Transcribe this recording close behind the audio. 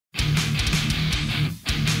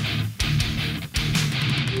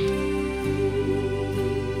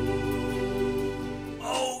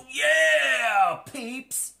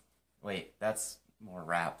Wait, that's more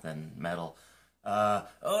rap than metal. Oh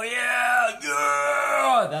yeah,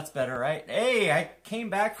 yeah! That's better, right? Hey, I came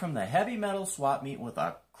back from the heavy metal swap meet with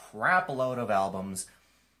a crap load of albums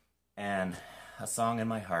and a song in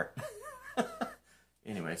my heart.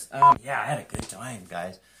 Anyways, yeah, I had a good time,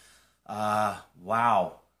 guys.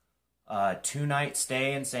 Wow. 2-night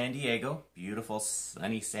stay in San Diego. Beautiful,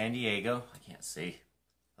 sunny San Diego. I can't see.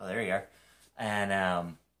 Oh, there you are.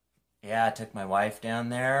 And, yeah, I took my wife down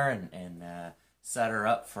there and set her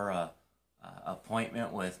up for a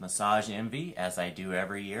appointment with Massage Envy, as I do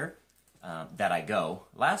every year that I go.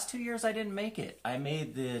 Last 2 years, I didn't make it. I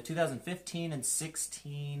made the 2015 and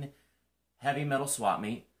 16 heavy metal swap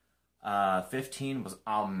meet. 15 was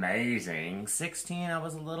amazing. 16, I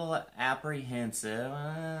was a little apprehensive.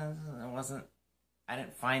 I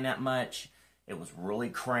didn't find that much. It was really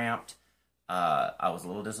cramped. I was a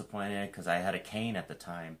little disappointed because I had a cane at the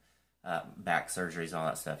time. Back surgeries, all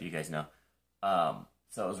that stuff, you guys know.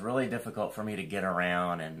 So it was really difficult for me to get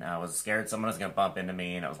around, and I was scared someone was going to bump into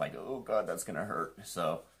me, and I was like, oh God, that's going to hurt.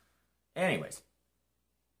 So anyways,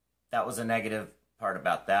 that was a negative part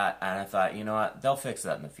about that, and I thought, you know what, they'll fix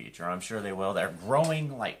that in the future. I'm sure they will. They're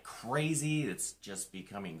growing like crazy. It's just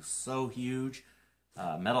becoming so huge.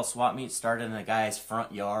 Metal swap meet started in a guy's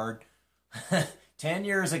front yard 10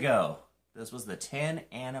 years ago. This was the 10th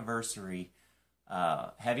anniversary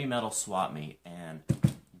heavy metal swap meet, and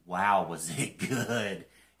wow, was it good.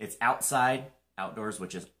 It's outdoors,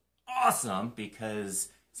 which is awesome because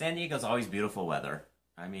San Diego's always beautiful weather.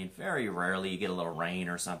 I mean, very rarely you get a little rain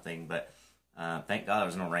or something, but thank God there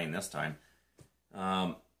was no rain this time.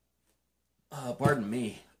 Pardon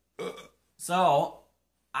me. So,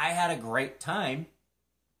 I had a great time.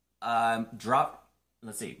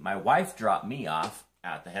 Let's see, my wife dropped me off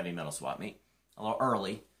at the heavy metal swap meet a little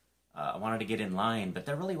early. I wanted to get in line, but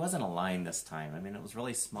there really wasn't a line this time. I mean, it was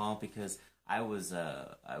really small because I was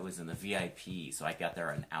in the VIP, so I got there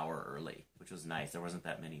an hour early, which was nice. There wasn't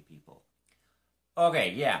that many people.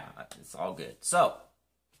 Okay, yeah, it's all good. So,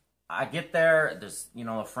 I get there, there's,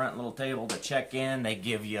 a front little table to check in. They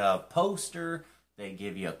give you a poster, they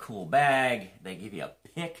give you a cool bag, they give you a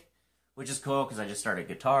pick, which is cool because I just started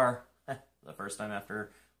guitar for the first time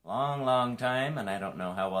after a long, long time, and I don't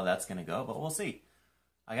know how well that's going to go, but we'll see.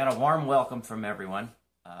 I got a warm welcome from everyone,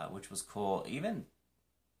 which was cool. Even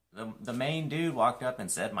the main dude walked up and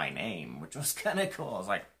said my name, which was kind of cool. I was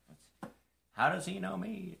like, how does he know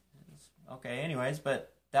me? Okay, anyways,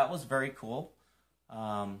 but that was very cool.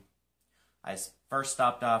 I first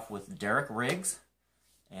stopped off with Derek Riggs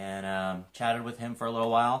and chatted with him for a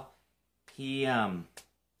little while.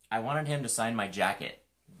 I wanted him to sign my jacket,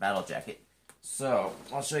 battle jacket. So,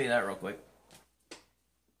 I'll show you that real quick.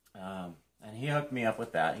 And he hooked me up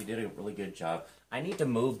with that. He did a really good job. I need to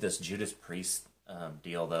move this Judas Priest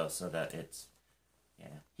deal, though, so that it's... Yeah.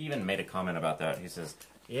 He even made a comment about that. He says,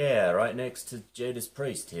 yeah, right next to Judas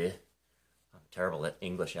Priest here. I'm terrible at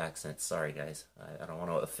English accents. Sorry, guys. I don't want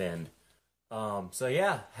to offend. So,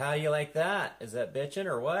 yeah. How you like that? Is that bitchin'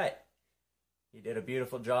 or what? He did a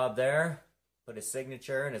beautiful job there. Put his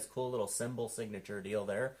signature and his cool little symbol signature deal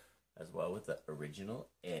there, as well with the original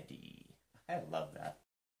Eddie. I love that.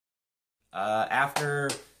 After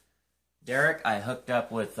Derek, I hooked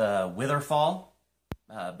up with Witherfall,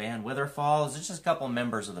 band Witherfall. It's just a couple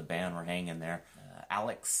members of the band were hanging there.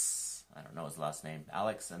 Alex, I don't know his last name,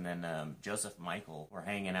 Alex, and then Joseph Michael were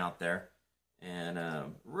hanging out there. And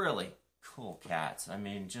really cool cats. I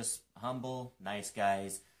mean, just humble, nice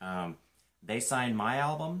guys. They signed my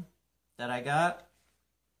album that I got.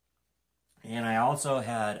 And I also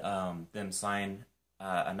had them sign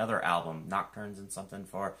another album, Nocturnes and something,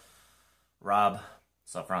 for Rob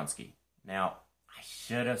Safransky. Now, I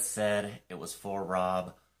should have said it was for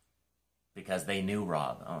Rob because they knew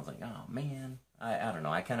Rob. I was like, oh man, I don't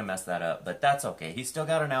know. I kind of messed that up, but that's okay. He's still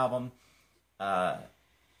got an album.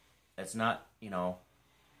 It's not,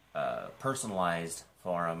 personalized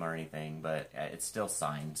for him or anything, but it's still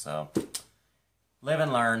signed, so live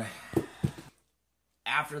and learn.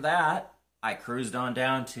 After that, I cruised on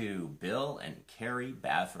down to Bill and Carrie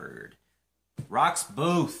Bafford. Rock's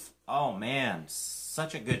booth. Oh man,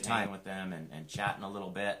 such a good time with them and chatting a little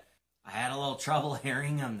bit. I had a little trouble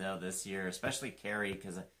hearing them though this year, especially Carrie,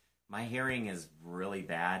 because my hearing is really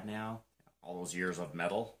bad now. All those years of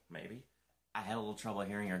metal, maybe. I had a little trouble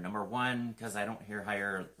hearing her. Number one, because I don't hear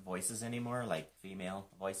higher voices anymore, like female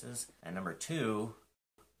voices. And number two,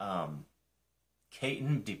 Caton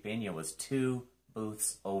DePena was 2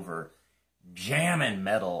 booths over, jamming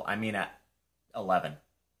metal. I mean, at 11.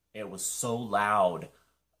 It was so loud.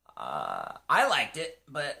 I liked it,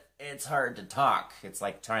 but it's hard to talk. It's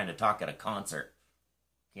like trying to talk at a concert.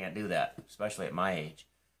 Can't do that, especially at my age.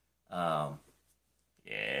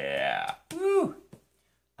 Yeah. Woo!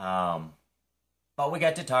 But we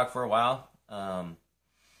got to talk for a while.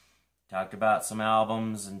 Talked about some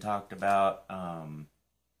albums and talked about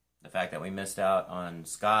the fact that we missed out on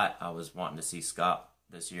Scott. I was wanting to see Scott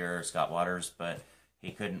this year, Scott Waters, but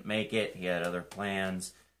he couldn't make it. He had other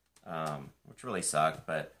plans, which really sucked.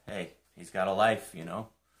 But hey, he's got a life, you know.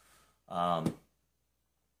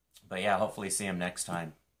 But yeah, hopefully see him next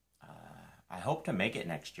time. I hope to make it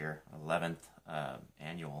next year, 11th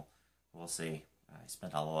annual. We'll see. I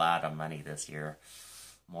spent a lot of money this year,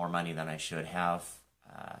 more money than I should have.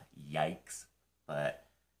 Yikes. But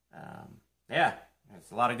yeah,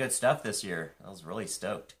 there's a lot of good stuff this year. I was really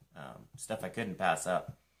stoked. Stuff I couldn't pass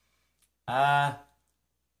up. Let's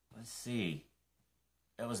see.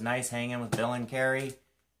 It was nice hanging with Bill and Carrie.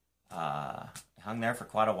 Hung there for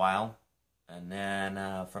quite a while. And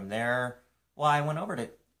then from there, well, I went over to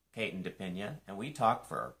Caton DePena, and we talked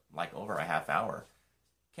for like over a half hour.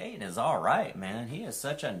 Caton is all right, man. He is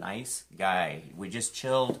such a nice guy. We just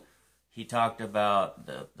chilled. He talked about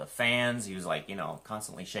the fans. He was like, you know,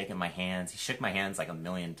 constantly shaking my hands. He shook my hands like a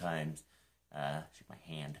million times. Shook my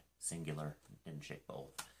hand, singular. Didn't shake both.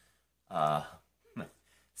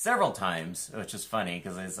 Several times, which is funny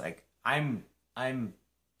because it's like I'm a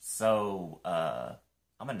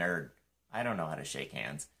nerd. I don't know how to shake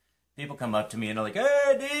hands. People come up to me and they're like,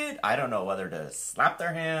 "Hey, dude!" I don't know whether to slap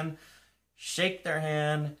their hand, shake their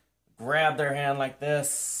hand, grab their hand like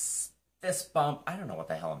this, fist bump. I don't know what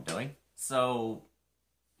the hell I'm doing. So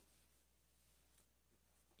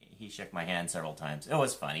he shook my hand several times. It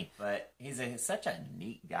was funny, but he's such a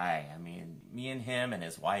neat guy. I mean, me and him and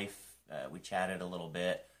his wife, we chatted a little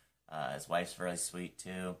bit. His wife's really sweet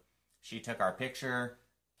too. She took our picture,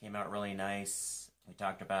 came out really nice. We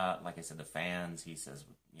talked about, like I said, the fans. He says,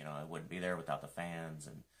 you know, I wouldn't be there without the fans,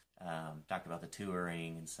 and talked about the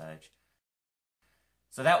touring and such.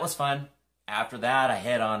 So that was fun. After that, I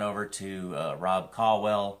head on over to Rob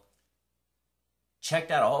Caldwell.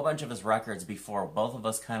 Checked out a whole bunch of his records before both of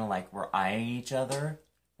us kind of like were eyeing each other,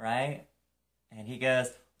 right? And he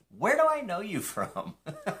goes, "Where do I know you from?"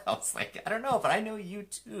 I was like, "I don't know, but I know you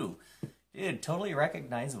too." Dude, totally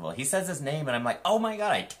recognizable. He says his name, and I'm like, oh my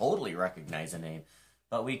god, I totally recognize the name.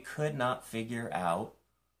 But we could not figure out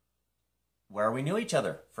where we knew each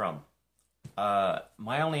other from.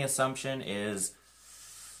 My only assumption is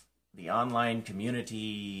the online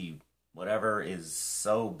community, whatever, is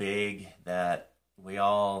so big that we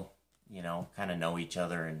all, you know, kind of know each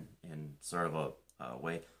other in sort of a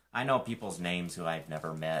way. I know people's names who I've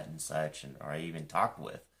never met and such, or I even talked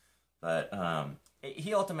with. But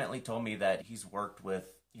he ultimately told me that he's worked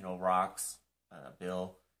with, you know, Rocks,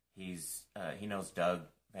 Bill. He knows Doug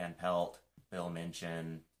Van Pelt, Bill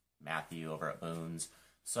Minchin, Matthew over at Boone's.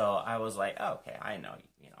 So I was like, oh, okay, I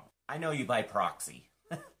know you by proxy.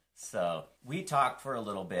 So we talked for a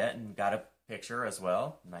little bit and got a picture as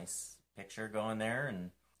well. Nice picture going there,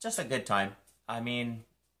 and just a good time. I mean,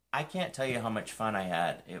 I can't tell you how much fun I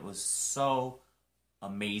had. It was so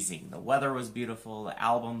amazing. The weather was beautiful. The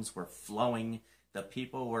albums were flowing. The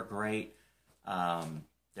people were great.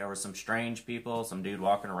 There were some strange people. Some dude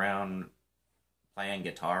walking around playing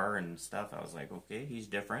guitar and stuff. I was like, okay, he's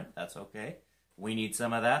different. That's okay. We need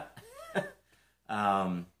some of that.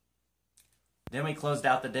 Then we closed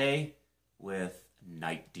out the day with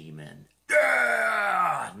Night Demon.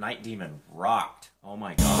 Yeah! Night Demon rocked. Oh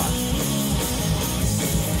my god.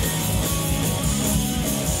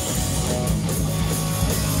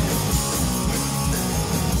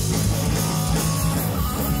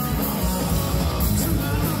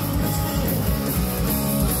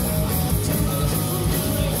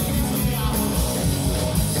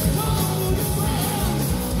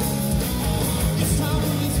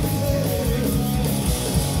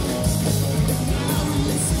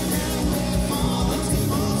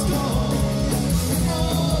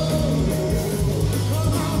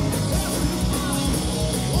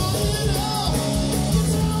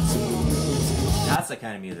 The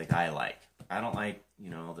kind of music I like. I don't like, you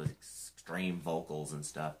know, the extreme vocals and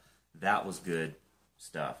stuff. That was good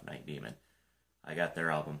stuff, Night Demon. I got their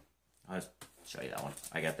album. I'll just show you that one.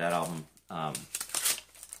 I got that album.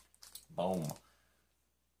 Boom.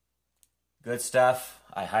 Good stuff.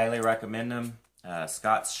 I highly recommend them.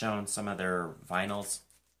 Scott's shown some of their vinyls,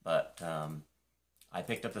 but I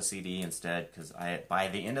picked up the CD instead because by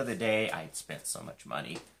the end of the day, I'd spent so much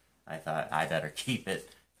money. I thought I better keep it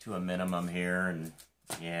to a minimum here, and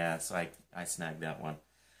yeah, so I snagged that one.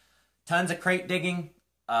 Tons of crate digging.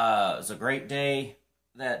 It was a great day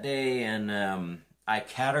that day, and I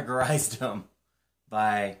categorized them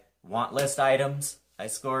by want list items, I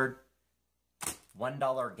scored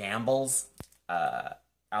 $1 gambles,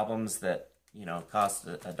 albums that, you know, cost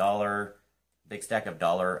a dollar, big stack of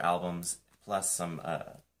dollar albums, plus some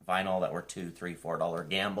vinyl that were $2, $3, $4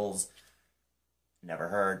 gambles. Never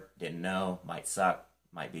heard, didn't know, might suck,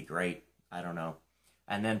 might be great, I don't know.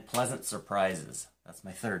 And then pleasant surprises. That's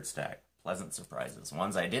my third stack. Pleasant surprises.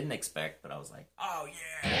 Ones I didn't expect, but I was like, oh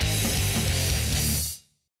yeah!